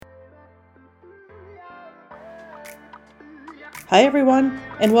Hi, everyone,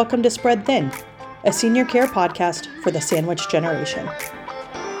 and welcome to Spread Thin, a senior care podcast for the sandwich generation.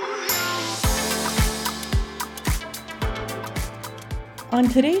 On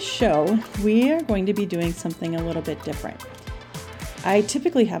today's show, we are going to be doing something a little bit different. I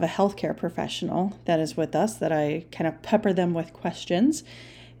typically have a healthcare professional that is with us that I kind of pepper them with questions.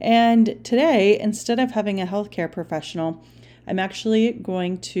 And today, instead of having a healthcare professional, I'm actually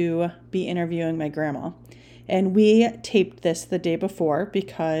going to be interviewing my grandma. And we taped this the day before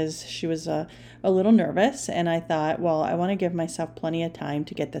because she was a little nervous. And I thought, well, I want to give myself plenty of time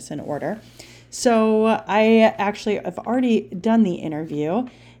to get this in order. So I actually have already done the interview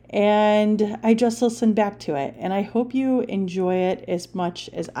and I just listened back to it. And I hope you enjoy it as much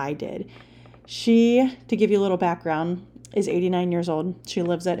as I did. She, to give you a little background, is 89 years old. She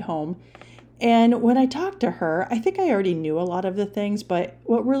lives at home. And when I talked to her, I think I already knew a lot of the things, but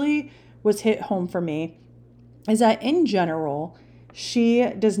what really was hit home for me is that in general, she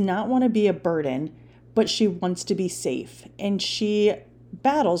does not want to be a burden, but she wants to be safe. And she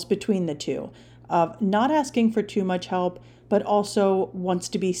battles between the two of not asking for too much help, but also wants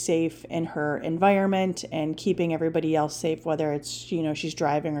to be safe in her environment and keeping everybody else safe, whether it's, she's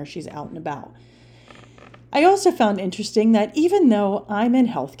driving or she's out and about. I also found interesting that even though I'm in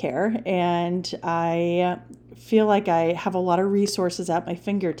healthcare and I feel like I have a lot of resources at my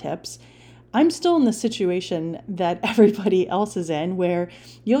fingertips, I'm still in the situation that everybody else is in, where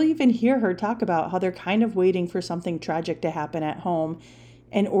you'll even hear her talk about how they're kind of waiting for something tragic to happen at home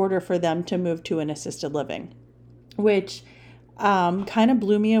in order for them to move to an assisted living, which kind of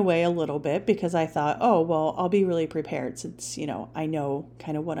blew me away a little bit because I thought, oh, well, I'll be really prepared since, I know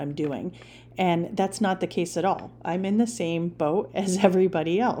kind of what I'm doing. And that's not the case at all. I'm in the same boat as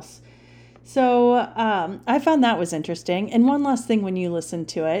everybody else. So I found that was interesting. And one last thing when you listen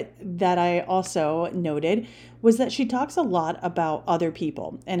to it that I also noted was that she talks a lot about other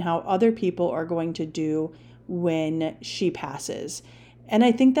people and how other people are going to do when she passes. And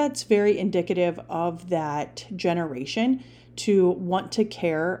I think that's very indicative of that generation to want to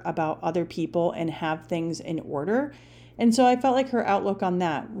care about other people and have things in order. And so I felt like her outlook on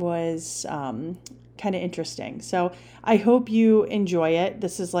that was kind of interesting. So I hope you enjoy it.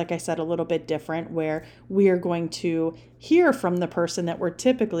 This is, like I said, a little bit different where we are going to hear from the person that we're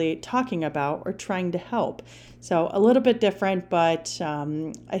typically talking about or trying to help. So a little bit different, but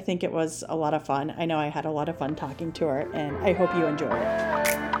I think it was a lot of fun. I know I had a lot of fun talking to her, and I hope you enjoy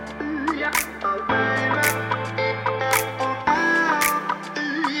it.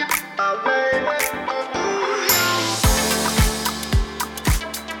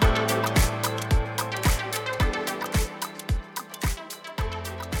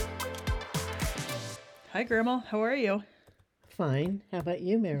 Hi, Grandma. How are you? Fine. How about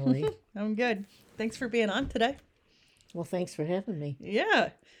you, Marilee? I'm good. Thanks for being on today. Well, thanks for having me. Yeah.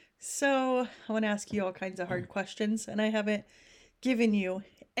 So I want to ask you all kinds of hard questions, and I haven't given you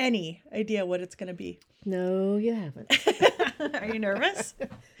any idea what it's going to be. No, you haven't. Are you nervous?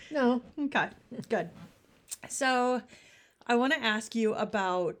 No. Okay, good. So I want to ask you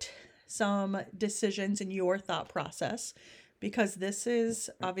about some decisions in your thought process, because this is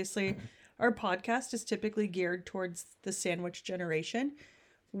obviously... Our podcast is typically geared towards the sandwich generation,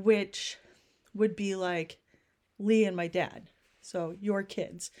 which would be like Lee and my dad. So your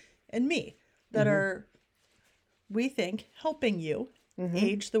kids and me that are, we think, helping you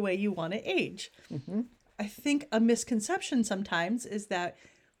age the way you want to age. I think a misconception sometimes is that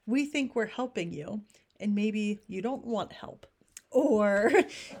we think we're helping you and maybe you don't want help. Or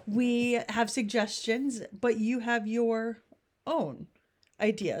we have suggestions, but you have your own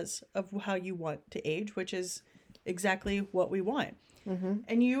ideas of how you want to age, which is exactly what we want.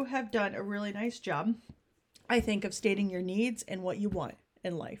 And you have done a really nice job, I think, of stating your needs and what you want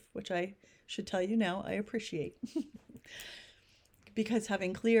in life, which I should tell you now I appreciate. Because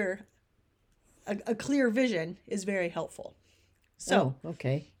having a clear vision is very helpful. So,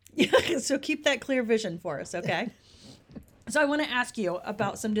 okay. So keep that clear vision for us, okay? So I want to ask you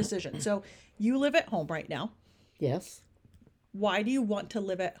about some decisions. So you live at home right now. Yes. Why do you want to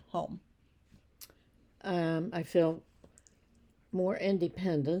live at home? I feel more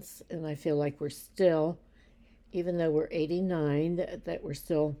independence, and I feel like we're still, even though we're 89, that we're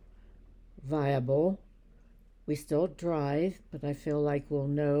still viable. We still drive, but I feel like we'll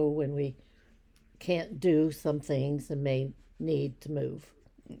know when we can't do some things and may need to move.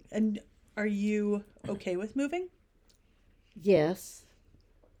 And are you okay with moving? Yes.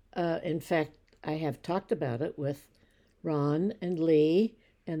 In fact, I have talked about it with Ron and Lee,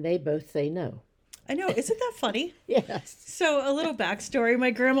 and they both say no. I know. Isn't that funny? Yes. So a little backstory.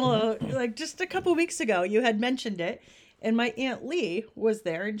 My grandma, like just a couple weeks ago, you had mentioned it. And my Aunt Lee was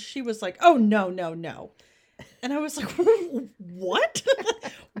there and she was like, "Oh, no, no, no." And I was like, "What?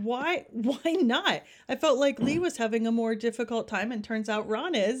 Why not?" I felt like Lee was having a more difficult time and turns out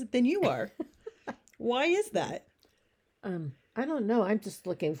Ron is than you are. Why is that? I don't know. I'm just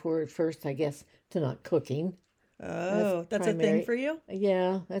looking forward first, I guess, to not cooking. That's Oh, that's a thing primary. for you?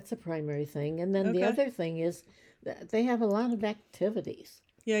 Yeah, that's a primary thing. And then the Okay. other thing is that they have a lot of activities.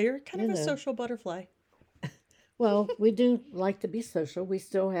 Yeah, you're kind You of a know, social butterfly. well, we do like to be social. We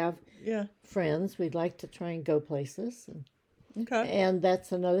still have Yeah. friends. We'd like to try and go places. Okay. And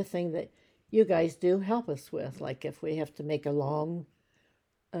that's another thing that you guys do help us with. Like if we have to make a long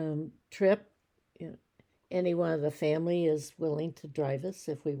trip, you know, any one of the family is willing to drive us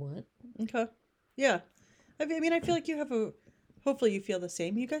if we want. Okay. Yeah. I mean, I feel like you have a, hopefully you feel the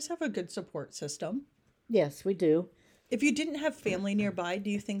same. You guys have a good support system. Yes, we do. If you didn't have family nearby, do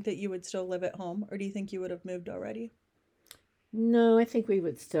you think that you would still live at home or do you think you would have moved already? No, I think we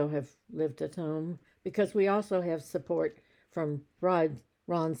would still have lived at home because we also have support from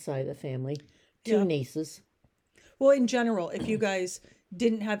Ron's side of the family, two Yeah. nieces. Well, in general, if you guys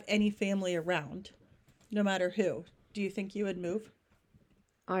didn't have any family around, no matter who, do you think you would move?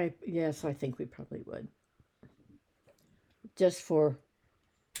 Yes, I think we probably would. Just for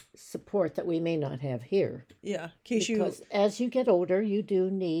support that we may not have here. Yeah. In case you, Because as you get older, you do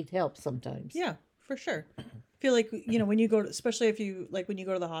need help sometimes. yeah, for sure. Feel like, when you go to, especially if you, like when you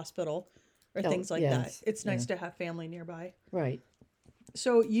go to the hospital or Oh, things like that, yes. it's Yeah. nice to have family nearby. Right.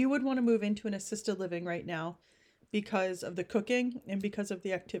 So you would want to move into an assisted living right now because of the cooking and because of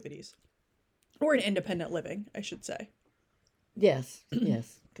the activities, or an independent living, I should say. Yes,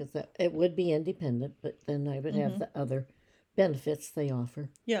 yes. Because it would be independent, but then I would have the other benefits they offer.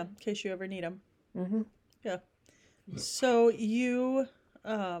 Yeah, in case you ever need them. Hmm. Yeah. So you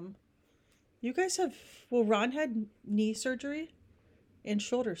guys have, well, Ron had knee surgery and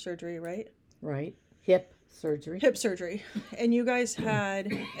shoulder surgery, right? Right. Hip surgery. Hip surgery. And you guys had,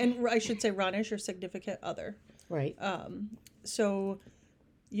 and I should say Ron is your significant other. Right. So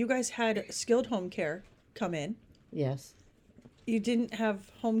you guys had skilled home care come in. Yes. You didn't have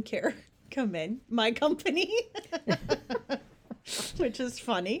home care come in, my company, which is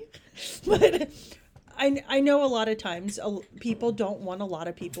funny. But I know a lot of times people don't want a lot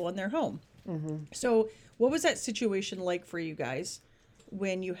of people in their home. So what was that situation like for you guys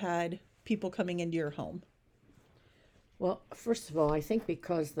when you had people coming into your home? Well, first of all, I think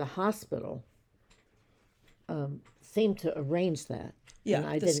because the hospital seemed to arrange that. Yeah, And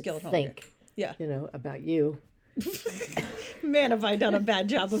I the didn't skilled home think, care. Yeah. about you. Man, have I done a bad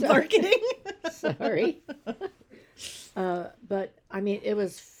job of marketing? Sorry. But I mean, it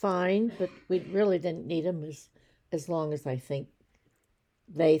was fine, but we really didn't need them as long as I think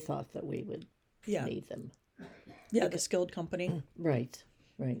they thought that we would Yeah. need them. Yeah, the skilled company. Right.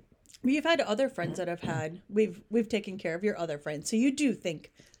 Right. We've had other friends that have had, we've taken care of your other friends, so you do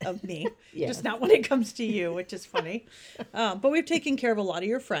think of me, Yes. just not when it comes to you, which is funny. But we've taken care of a lot of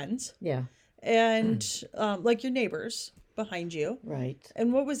your friends Yeah. and like your neighbors behind you. Right.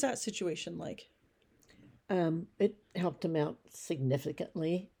 And what was that situation like? It helped them out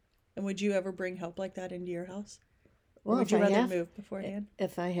significantly. And would you ever bring help like that into your house? Or Well, would if you I rather have, move beforehand?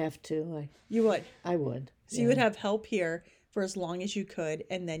 if I have to, You would. I would. So you would have help here for as long as you could,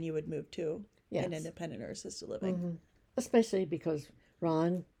 and then you would move to an Yes. independent or assisted living. Especially because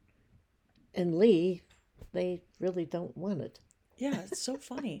Ron and Lee, they really don't want it. Yeah, it's so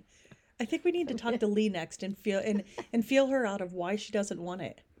funny. I think we need to talk to Lee next and feel her out of why she doesn't want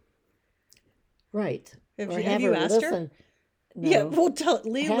it. Right. Have Or you her asked her? listen. No. Yeah, we'll tell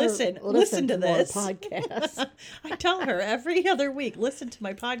Lee, Have her listen to more this. podcasts. I tell her every other week, listen to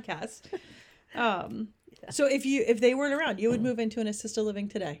my podcast. So if they weren't around, you would move into an assisted living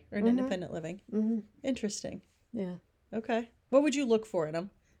today or an independent living. Interesting. Yeah. Okay. What would you look for in them?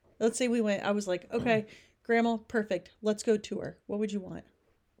 Let's say I was like, okay, Grandma, perfect. Let's go tour. What would you want?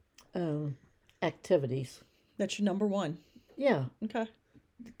 Activities. That's your number one. Yeah. Okay.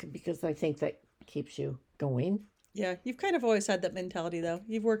 Because I think that keeps you going. Yeah, you've kind of always had that mentality, though.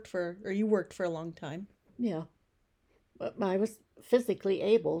 You worked for a long time. Yeah. But I was physically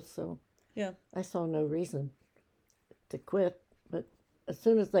able, so Yeah. I saw no reason to quit. But as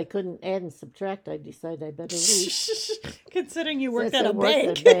soon as I couldn't add and subtract, I decided I better leave. Considering you worked Since at I a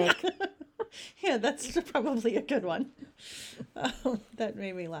worked bank. at a bank. Yeah, that's probably a good one. That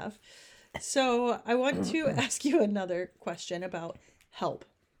made me laugh. So I want to ask you another question about help.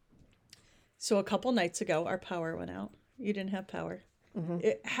 So a couple nights ago, our power went out. You didn't have power.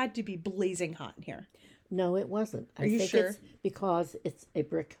 It had to be blazing hot in here. No, it wasn't. Are you think sure? It's because it's a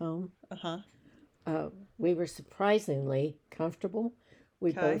brick home. Uh-huh. uh, we were surprisingly comfortable.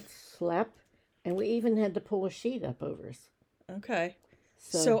 We Okay. both slept, and we even had to pull a sheet up over us. Okay.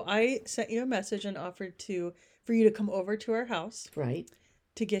 So, So I sent you a message and offered to for you to come over to our house right.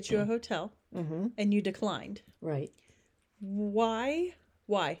 to get you a hotel, Mm-hmm. and you declined. Right. Why?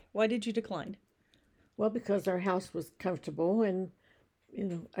 Why? Why did you decline? Well, because our house was comfortable, and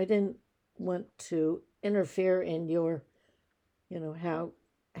I didn't want to interfere in your, how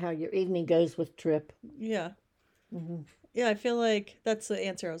your evening goes with Trip. Yeah. Hmm. Yeah, I feel like that's the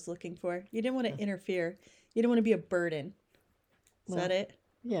answer I was looking for. You didn't want to interfere. You didn't want to be a burden. Is that Well, it?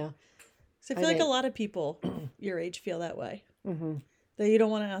 yeah, Because I I feel like a didn't. lot of people your age feel that way. Hmm. That you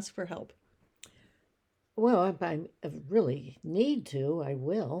don't want to ask for help. Well, if I really need to, I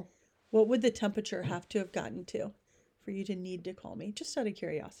will. What would the temperature have to have gotten to for you to need to call me? Just out of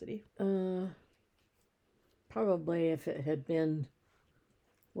curiosity. Uh, Probably if it had been,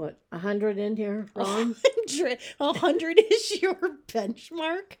 what, 100 in here, A Ron? hundred. 100 is your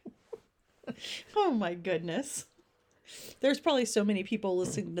benchmark? Oh my goodness. There's probably so many people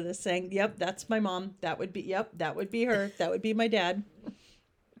listening to this saying, yep, that's my mom. That would be, yep, that would be her. That would be my dad.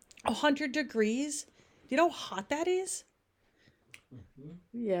 100 degrees? Do you know how hot that is?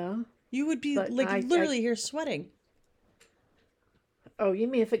 Yeah, You would be but like literally here sweating. oh, you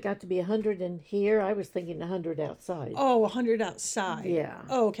mean if it got to be 100 in here? I was thinking 100 outside. Oh, 100 outside. Yeah,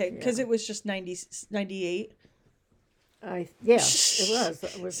 Oh, okay. yeah. Because it was just 90, 98. Yeah, it was.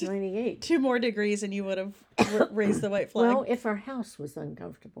 It was 98. 2 more degrees and you would have raised the white flag. Well, if our house was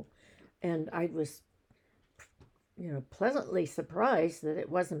uncomfortable, and I was, pleasantly surprised that it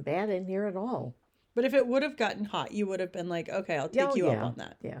wasn't bad in here at all. But if it would have gotten hot, you would have been like, okay, I'll take Oh, you up yeah, on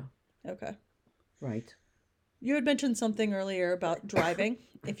that. yeah, Okay. right, You had mentioned something earlier about driving.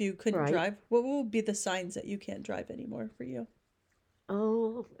 If you couldn't right. drive, what would be the signs that you can't drive anymore for you?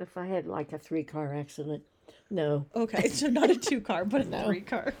 Oh, if I had like a 3-car accident, no, Okay, so not a 2 car, but a no, 3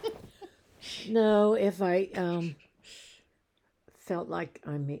 car. no. If I felt like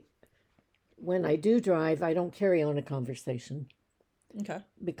when I do drive, I don't carry on a conversation Okay.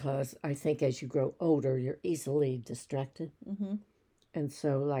 because I think as you grow older, you're easily distracted, Mm-hmm. and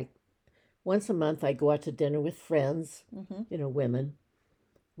so like once a month, I go out to dinner with friends, Mm-hmm. women.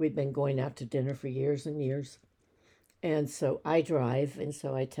 We've been going out to dinner for years and years. And so I drive, and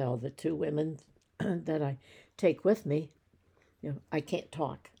so I tell the 2 women that I take with me, I can't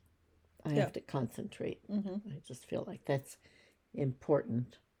talk. I Yeah. have to concentrate. Mm-hmm. I just feel like that's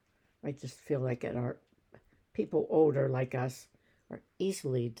important. I just feel like people older like us are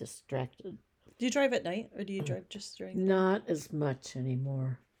easily distracted. Do you drive at night or do you drive just during the day? Not as much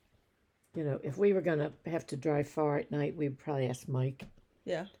anymore. If we were going to have to drive far at night, we'd probably ask Mike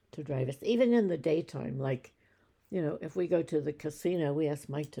Yeah. to drive us. Even in the daytime, like, if we go to the casino, we ask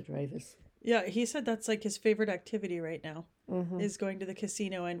Mike to drive us. Yeah, he said that's like his favorite activity right now Mm-hmm. is going to the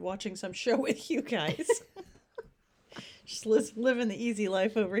casino and watching some show with you guys. Just living the easy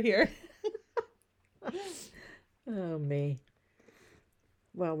life over here. Oh, me.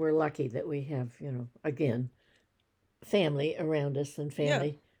 Well, we're lucky that we have, again, family around us and Yeah.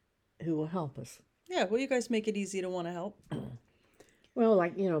 family who will help us. Yeah, well, you guys make it easy to want to help. Well,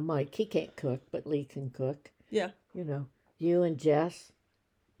 like, Mike, he can't cook, but Lee can cook. Yeah. You and Jess,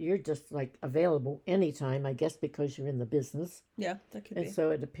 you're just like available anytime, I guess, because you're in the business. Yeah, that could And be.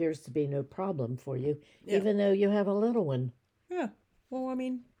 so it appears to be no problem for you, Yeah. even though you have a little one. Yeah. Well, I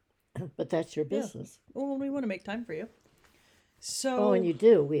mean, But that's your yeah. business. Well, we want to make time for you. Oh, and So, you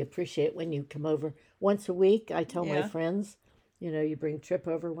do. We appreciate when you come over once a week. I tell my yeah. friends, you bring Trip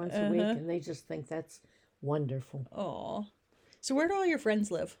over once a week, Uh-huh. and they just think that's wonderful. Aw. So where do all your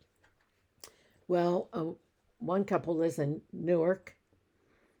friends live? Well, one couple lives in Newark,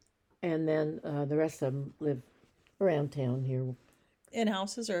 and then the rest of them live around town here. In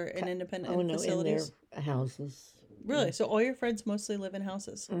houses or in Oh, independent no, in their facilities? houses. Really? So all your friends mostly live in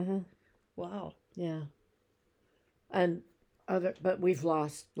houses? Mm-hmm. Wow. Yeah. And but we've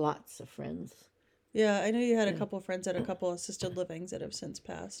lost lots of friends. Yeah, I know you had a Yeah. couple of friends at a couple assisted livings that have since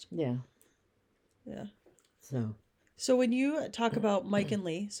passed. Yeah. Yeah. So, So when you talk about Mike and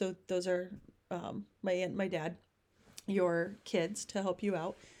Lee, so those are my aunt, and my dad, your kids to help you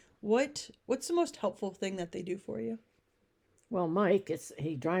out. What's the most helpful thing that they do for you? well, Mike,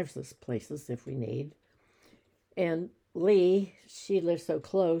 he drives us places if we need. And Lee, she lives so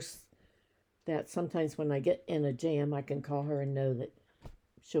close that sometimes when I get in a jam, I can call her and know that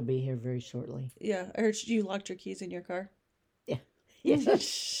she'll be here very shortly. Yeah, I heard you locked your keys in your car. Yeah. Yeah.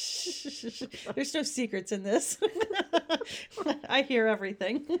 There's no secrets in this. I hear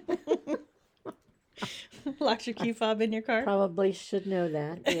everything. Locked your key fob in your car? Probably should know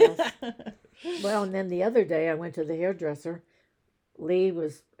that, yes. Well, and then the other day I went to the hairdresser. Lee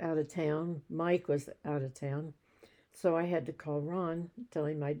was out of town. Mike was out of town. So I had to call Ron, tell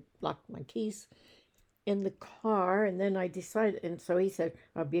him I locked my keys in the car. And then I decided, and so he said,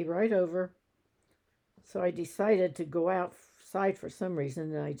 I'll be right over. So I decided to go outside for some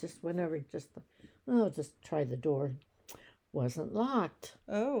reason. And I just went over, just try the door. Wasn't locked.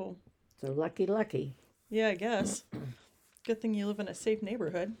 Oh, So lucky. yeah, I guess. Good thing you live in a safe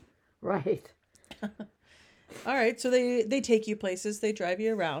neighborhood. Right. All right, so they take you places, they drive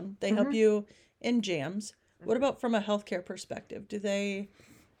you around, they help you in jams. What about from a healthcare perspective?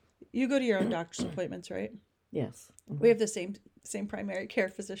 You go to your own doctor's appointments, right? Yes. We have the same primary care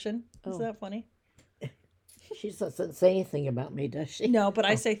physician. Is Oh. that funny? She doesn't say anything about me, does she? No, but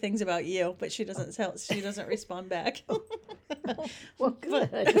I say things about you, but she doesn't respond back. Well, good.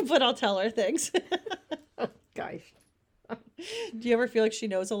 But I'll tell her things. Gosh. Do you ever feel like she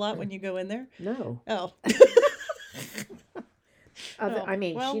knows a lot when you go in there? No. Oh. I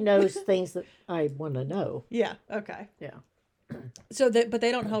mean, well. she knows things that I want to know. Yeah, okay. Yeah. But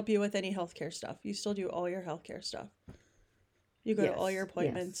they don't help you with any healthcare stuff. You still do all your healthcare stuff. You go to all your Yes,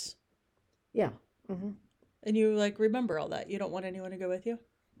 appointments. Yeah. Mm-hmm. And you remember all that. You don't want anyone to go with you?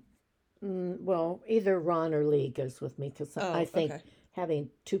 Well, either Ron or Lee goes with me because Oh, I think okay. having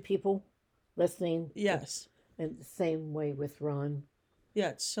two people listening, Yes. and the same way with Ron. Yeah,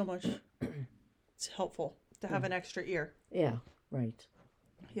 it's so much. It's helpful to have an extra ear. Yeah, right.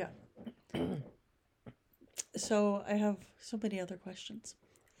 Yeah. So I have so many other questions.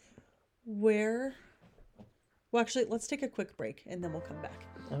 Well, actually, let's take a quick break and then we'll come back.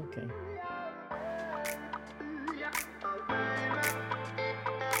 Okay.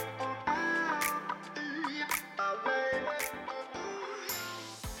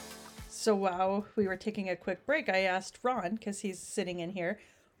 So while we were taking a quick break, I asked Ron, because he's sitting in here,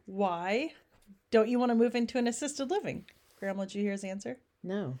 why don't you want to move into an assisted living? Grandma, did you hear his answer?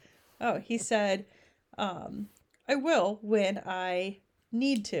 No. Oh, he said, I will when I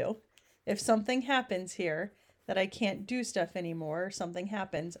need to. If something happens here that I can't do stuff anymore, or something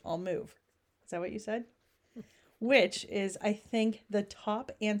happens, I'll move. Is that what you said? Which is, I think, the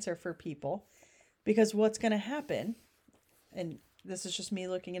top answer for people, because what's going to happen, and this is just me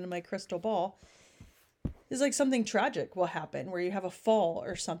looking into my crystal ball, is something tragic will happen where you have a fall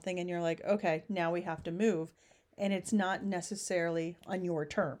or something and you're like, okay, now we have to move. And it's not necessarily on your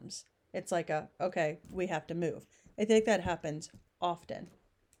terms. It's okay, we have to move. I think that happens often.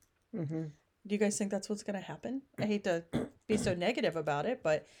 Mm-hmm. Do you guys think that's what's going to happen? I hate to be so negative about it,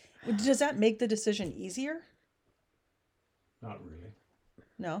 but does that make the decision easier? Not really.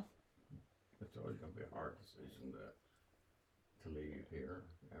 No? It's always going to be a hard decision to leave here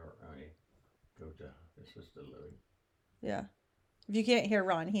or I go to assisted living. Yeah. If you can't hear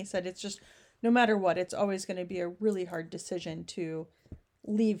Ron, he said it's just, no matter what, it's always going to be a really hard decision to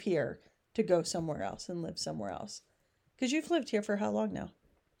leave here to go somewhere else and live somewhere else. Because you've lived here for how long now?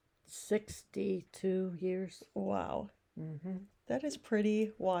 62 years. Wow. Mm-hmm. That is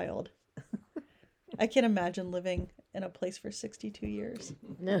pretty wild. I can't imagine living in a place for 62 years.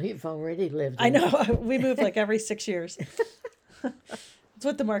 No, you've already lived. I know. We move every 6 years. That's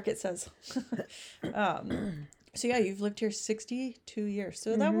what the market says. So yeah, you've lived here 62 years.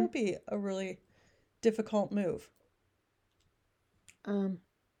 So that will be a really difficult move.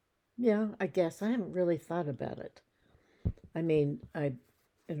 Yeah, I guess I haven't really thought about it. I mean,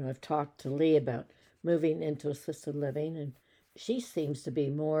 I've talked to Lee about moving into assisted living, and she seems to be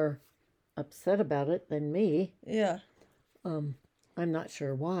more upset about it than me. Yeah. I'm not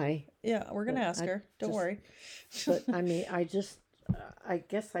sure why, Yeah, we're going to But ask I her. Don't just- worry. but I mean, I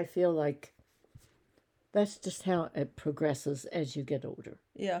guess I feel like that's just how it progresses as you get older.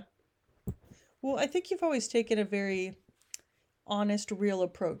 Yeah. Well, I think you've always taken a very honest, real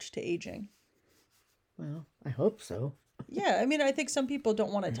approach to aging. Well, I hope so. Yeah, I mean, I think some people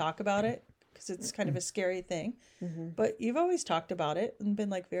don't want to talk about it because it's kind of a scary thing. But you've always talked about it and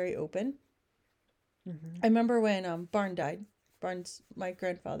been very open. I remember when Barn died. Barn's my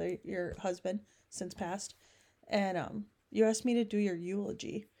grandfather, your husband, since passed. And you asked me to do your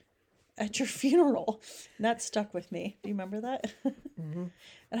eulogy at your funeral. And that stuck with me. Do you remember that? And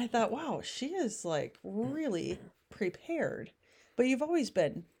I thought, wow, she is really prepared. But you've always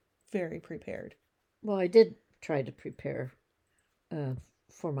been very prepared. Well, I did try to prepare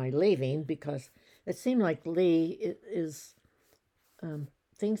for my leaving because it seemed like Lee is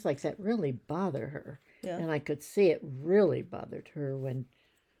things like that really bother her. Yeah. And I could see it really bothered her when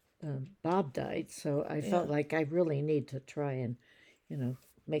Bob died. So I felt Yeah. like I really need to try and,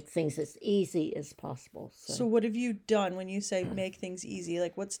 make things as easy as possible. So what have you done when you say make things easy?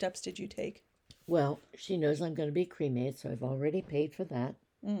 Like what steps did you take? Well, she knows I'm going to be cremated, so I've already paid for that.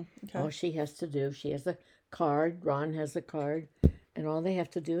 Okay. All she has to do, she has a card, Ron has a card, and all they have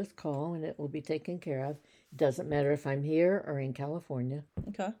to do is call and it will be taken care of. It doesn't matter if I'm here or in California.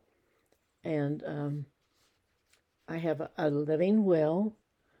 Okay. And I have a living will,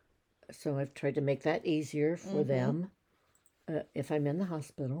 so I've tried to make that easier for them if I'm in the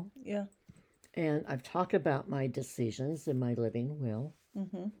hospital. Yeah. And I've talked about my decisions in my living will,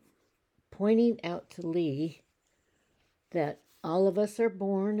 pointing out to Lee that all of us are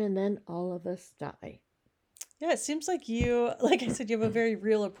born and then all of us die. Yeah, it seems like you, like I said, you have a very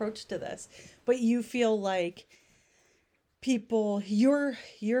real approach to this, but you feel like people, you're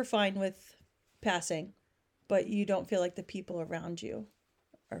fine with passing, but you don't feel like the people around you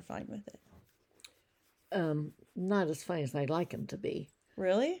are fine with it. Not as fine as I'd like them to be.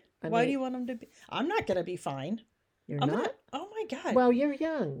 Really? I Why do mean- you want them to be? I'm not gonna be fine. You're I'm not? not. Oh my God. Well, you're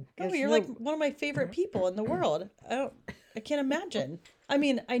young. Oh, There's you're no- like one of my favorite people in the world. I can't imagine. I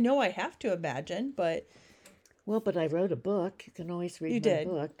mean, I know I have to imagine, but Well, but I wrote a book. You can always read you my did,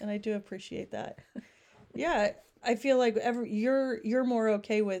 book. and I do appreciate that. Yeah, I feel like you're more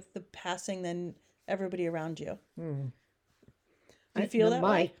okay with the passing than everybody around you. Do you feel the that way?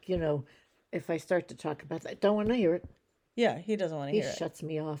 Mike, you know, if I start to talk about that, don't want to hear it. Yeah, he doesn't want to He hear it. shuts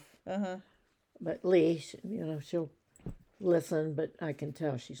me off. Uh-huh. But Lee, she'll listen, but I can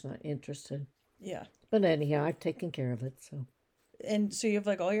tell she's not interested. Yeah. But anyhow, I've taken care of it, so. And so you have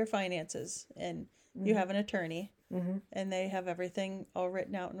like all your finances, and you have an attorney, and they have everything all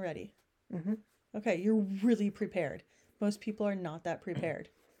written out and ready. Okay, you're really prepared. Most people are not that prepared.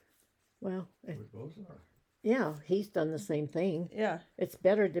 Well, We both are. yeah, he's done the same thing. Yeah. It's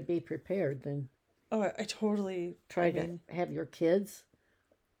better to be prepared than Oh, I totally try I mean, to have your kids.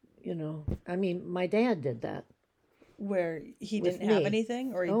 You know, I mean, my dad did that. where he With didn't have me.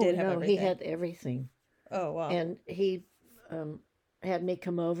 anything, or he Oh, did have no, everything. he had everything. Oh wow. And he had me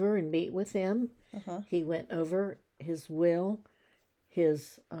come over and meet with him. Uh-huh. He went over his will,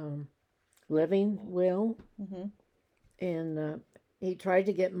 his living will, and he tried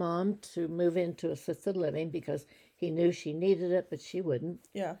to get Mom to move into assisted living because he knew she needed it, but she wouldn't.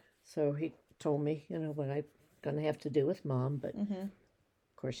 Yeah. So he told me, you know, what I'm going to have to do with Mom, but of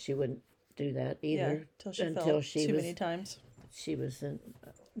course she wouldn't do that Yeah. either Till she until fell she too was many times. she was in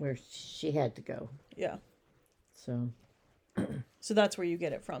where she had to go. Yeah. So So that's where you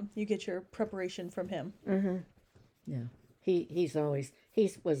get it from. You get your preparation from him. yeah, he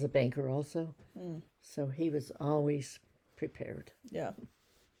was a banker also, so he was always prepared. Yeah.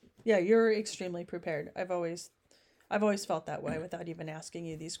 Yeah, you're extremely prepared. I've always felt that way without even asking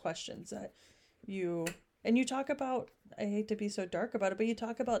you these questions, that you talk about, I hate to be so dark about it, but you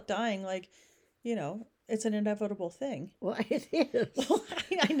talk about dying like, you know, it's an inevitable thing. Well, it is.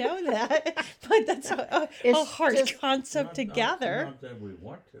 I know that, but that's a It's hard just- concept to gather. Not that we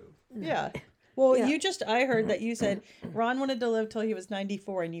want to. Yeah. Well, Yeah. I heard that you said Ron wanted to live till he was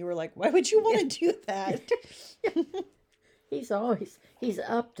 94, and you were like, why would you want to do that? He's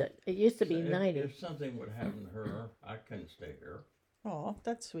upped it. It used to be If- 90. If something would happen to her, I couldn't stay here. Oh,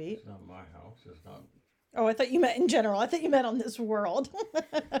 that's sweet. It's not my house. It's not. Oh, I thought you meant in general. I thought you meant on this world.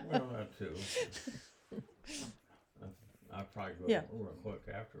 Well, that too. I'd probably go Yeah. real quick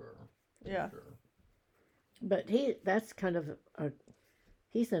after her. Yeah. After her. But that's kind of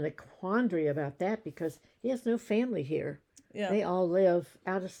he's in a quandary about that because he has no family here. Yeah. They all live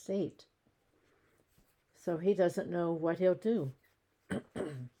out of state. So he doesn't know what he'll do.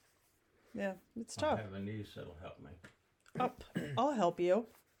 Yeah. It's I tough. have a niece that'll help me. I'll help you.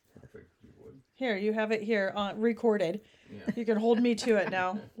 I figured you would. Here, you have it here recorded. Yeah. You can hold me to it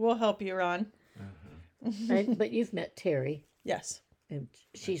now. We'll help you, Ron. But you've met Terry, Yes. and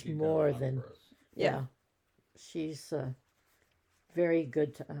she's done a more lot than for us. Yeah. She's very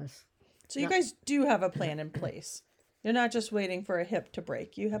good to us. So you guys do have a plan in place. You're not just waiting for a hip to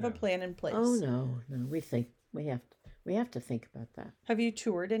break. You have a plan in place. Oh no, we think we have to think about that. Have you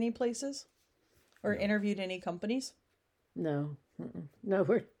toured any places or interviewed any companies? No, no,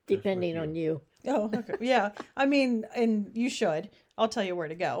 we're depending on you. Oh, okay. Yeah. I mean, and you should. I'll tell you where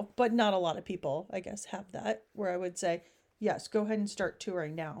to go. But not a lot of people, I guess, have that where I would say, yes, go ahead and start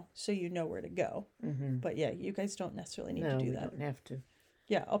touring now so you know where to go. But yeah, you guys don't necessarily need No, to do we that. don't have to.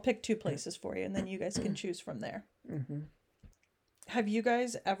 Yeah, I'll pick 2 places for you and then you guys can choose from there. Have you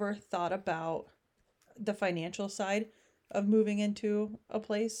guys ever thought about the financial side of moving into a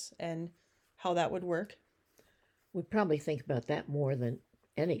place and how that would work? We probably think about that more than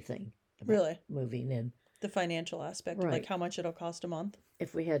anything. about Really? moving in. The financial aspect, of like Right. how much it'll cost a month.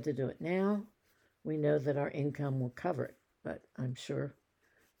 If we had to do it now, we know that our income will cover it. But I'm sure,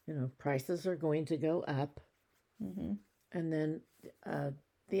 prices are going to go up. Mm-hmm. And then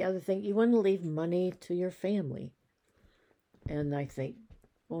the other thing, you want to leave money to your family. And I think,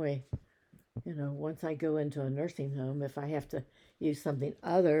 boy, once I go into a nursing home, if I have to use something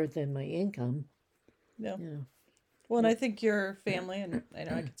other than my income, Yeah. you know, Well, and I think your family, and I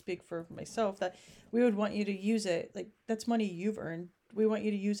know I can speak for myself, that we would want you to use it. Like, that's money you've earned. We want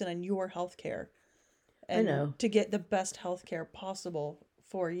you to use it on your health care I know. to get the best health care possible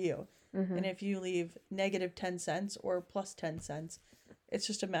for you. Mm-hmm. And if you leave negative 10 cents or plus 10 cents, it's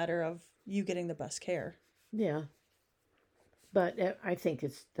just a matter of you getting the best care. Yeah. But I think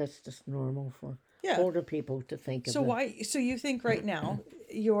that's just normal for Yeah. older people to think of. So you think right now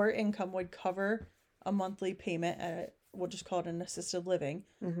your income would cover a monthly payment at, we'll just call it an assisted living,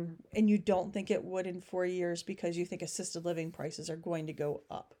 Mm-hmm. and you don't think it would in 4 years because you think assisted living prices are going to go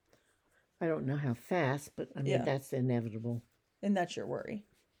up, I don't know how fast, but I mean, Yeah. that's inevitable. and that's your worry.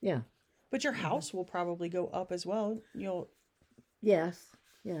 Yeah. But your house will probably go up as well. Yes.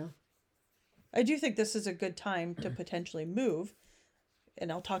 Yeah. I do think this is a good time to potentially move,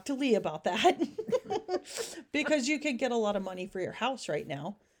 and I'll talk to Lee about that because you could get a lot of money for your house right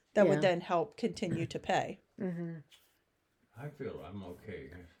now that would Yeah. then help continue to pay. Mm-hmm. I feel I'm okay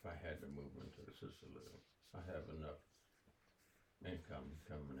if I had to move into assisted living. I have enough income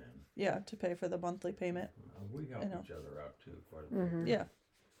coming in. Yeah, to pay for the monthly payment. We help I know. each other out too quite a bit. Mm-hmm. Yeah.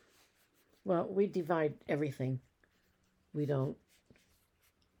 Well, we divide everything. We don't,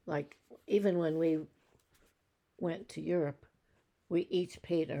 like, even when we went to Europe, we each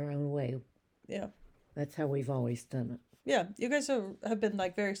paid our own way. Yeah. That's how we've always done it. Yeah, you guys have been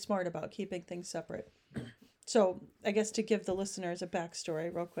like very smart about keeping things separate. So I guess to give the listeners a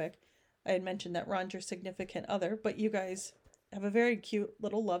backstory real quick, I had mentioned that Ron's your significant other, but you guys have a very cute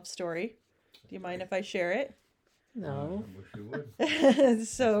little love story. Do you mind if I share it? No. I wish you would.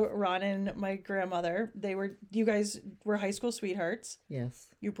 So Ron and my grandmother, you guys were high school sweethearts. Yes.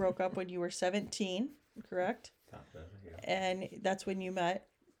 You broke up when you were 17, correct? Top that, yeah. And that's when you met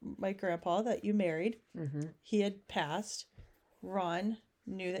my grandpa that you married. Mm-hmm. He had passed. Ron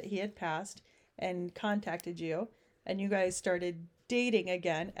knew that he had passed and contacted you, and you guys started dating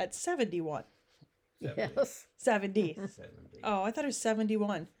again at 71. 70. Yes. 70. 70. Oh, I thought it was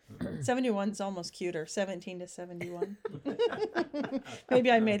 71. 71's almost cuter. 17 to 71.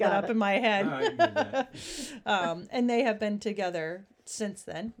 Maybe I made that Got up it. in my head. I did that. And they have been together since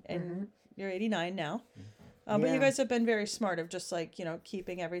then, and Mm-hmm. you're 89 now. But you Yeah. guys have been very smart of just like,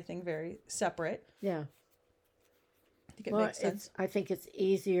 keeping everything very separate. Yeah. I think it Well, makes sense. I think it's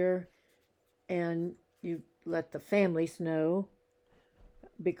easier, and you let the families know,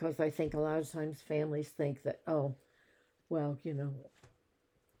 because I think a lot of times families think that, oh, well,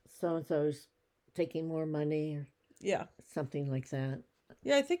 so and so's taking more money or Yeah. something like that.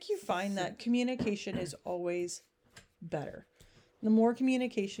 Yeah, I think you find that communication is always better. The more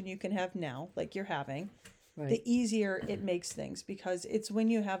communication you can have now, like you're having, Right. the easier it makes things, because it's when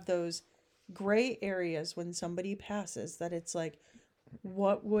you have those gray areas when somebody passes that it's like,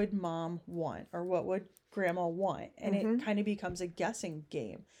 what would mom want or what would grandma want? And it kind of becomes a guessing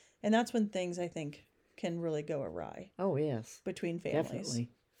game. And that's when things, I think, can really go awry Oh, yes. between families. Definitely.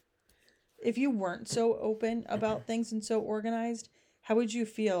 If you weren't so open about things and so organized, how would you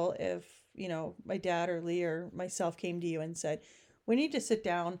feel if, my dad or Lee or myself came to you and said, we need to sit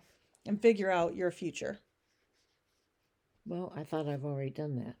down and figure out your future? Well, I thought I've already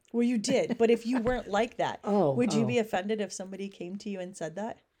done that. Well, you did, but if you weren't like that, Oh, would you oh. be offended if somebody came to you and said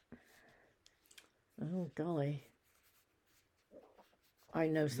that? Oh, golly. I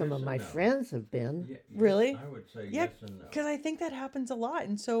know some Yes of and my no. friends have been. Yeah, Really? I would say Yeah, yes and no. because I think that happens a lot.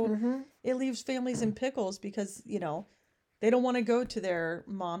 And so Mm-hmm. it leaves families in pickles because, they don't want to go to their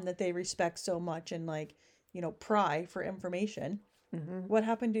mom that they respect so much and pry for information. Mm-hmm. What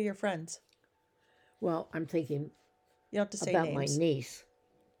happened to your friends? Well, I'm thinking You don't have to say about names. my niece,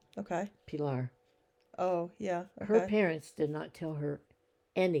 Okay. Pilar. Oh, yeah. Her Okay. parents did not tell her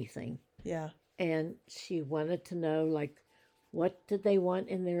anything. Yeah. And she wanted to know, like, what did they want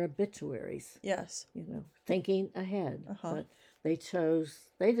in their obituaries? Yes. Thinking ahead. Uh-huh. But they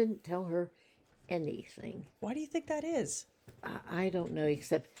didn't tell her anything. Why do you think that is? I don't know,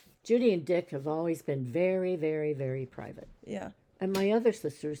 except Judy and Dick have always been very, very, very private. Yeah. And my other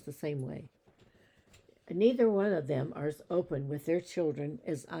sister's the same way. Neither one of them are as open with their children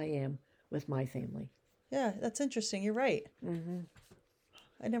as I am with my family. Yeah, that's interesting. You're right. Mm-hmm.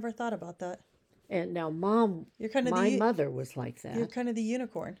 I never thought about that. And now, Mom, You're kind of my the mother was like you're that. kind of the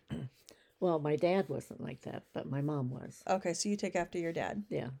unicorn. Well, my dad wasn't like that, but my mom was. Okay, so you take after your dad.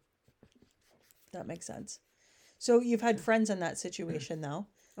 Yeah. That makes sense. So you've had friends in that situation, though.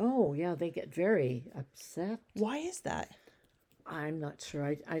 Oh, yeah, they get very upset. Why is that? I'm not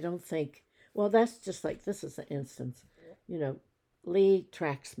sure. I don't think. Well, that's just like this is an instance. You know, Lee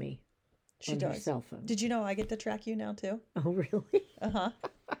tracks me She on her does. cell phone. Did you know I get to track you now, too? Oh, really? Uh-huh.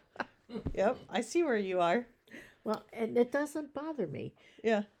 Yep, I see where you are. Well, and it doesn't bother me.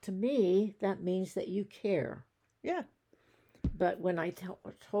 Yeah, To me, that means that you care. yeah. But when I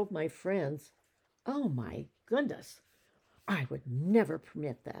told my friends, oh my goodness, I would never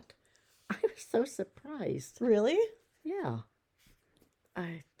permit that. I was so surprised. Really? Yeah.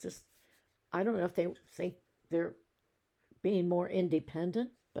 I just, I don't know if they think they're being more independent,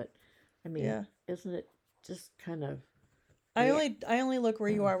 but I mean, Yeah. isn't it just kind of, I Yeah. only look where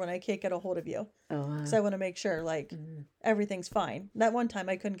you are when I can't get a hold of you. oh, Because I want to make sure, like, everything's fine. That one time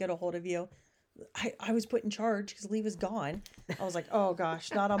I couldn't get a hold of you. I was put in charge because Lee was gone. I was like, oh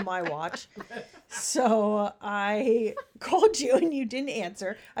gosh, not on my watch. So I called you and you didn't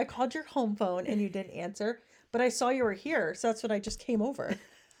answer. I called your home phone and you didn't answer. But I saw you were here, so that's when I just came over.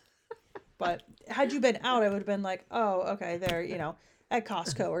 But had you been out, I would have been like, oh, okay, they're, at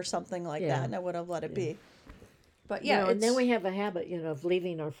Costco or something like Yeah. that, and I would have let it be. But yeah, yeah, and then it's- we have a habit, of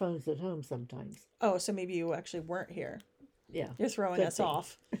leaving our phones at home sometimes. oh, so maybe you actually weren't here. Yeah. You're throwing Could us be.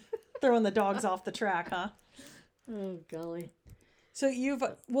 off. Throwing the dogs off the track, huh? Oh, golly. So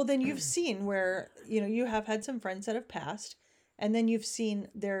then you've seen where, you have had some friends that have passed, and then you've seen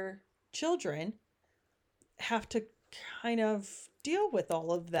their children have to kind of deal with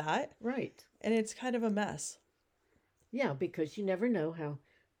all of that, Right. and it's kind of a mess. Yeah, because you never know how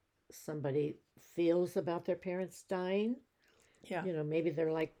somebody feels about their parents dying. Yeah. Maybe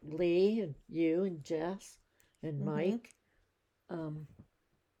they're like Lee and you and Jess and Mike.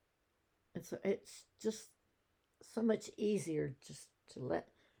 And so it's just so much easier just to let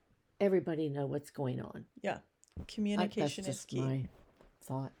everybody know what's going on. Yeah. Communication That's is just key. my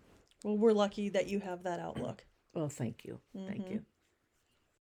thought. Well, we're lucky that you have that outlook. Well, thank you. Thank you.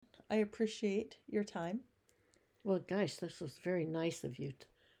 I appreciate your time. Well, gosh, this was very nice of you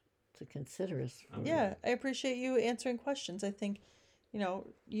to consider us. For Yeah, I appreciate you answering questions. I think,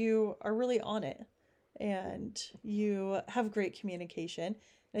 you are really on it and you have great communication.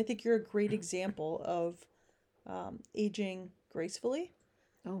 And I think you're a great example of aging gracefully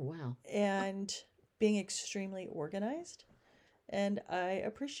Oh, wow. and being extremely organized. And I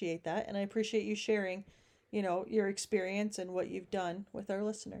appreciate that. And I appreciate you sharing, your experience and what you've done with our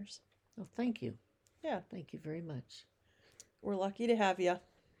listeners. Well, thank you. Yeah, Thank you very much. we're lucky to have you.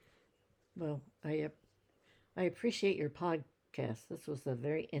 Well, I appreciate your podcast. This was a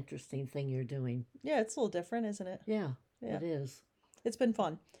very interesting thing you're doing. Yeah, it's a little different, isn't it? Yeah, Yeah. it is. It's been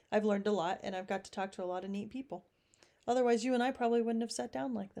fun. I've learned a lot and I've got to talk to a lot of neat people. Otherwise, you and I probably wouldn't have sat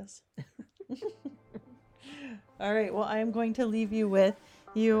down like this. All right, well, I am going to leave you with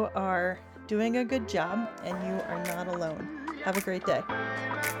you are doing a good job and you are not alone. Have a great day.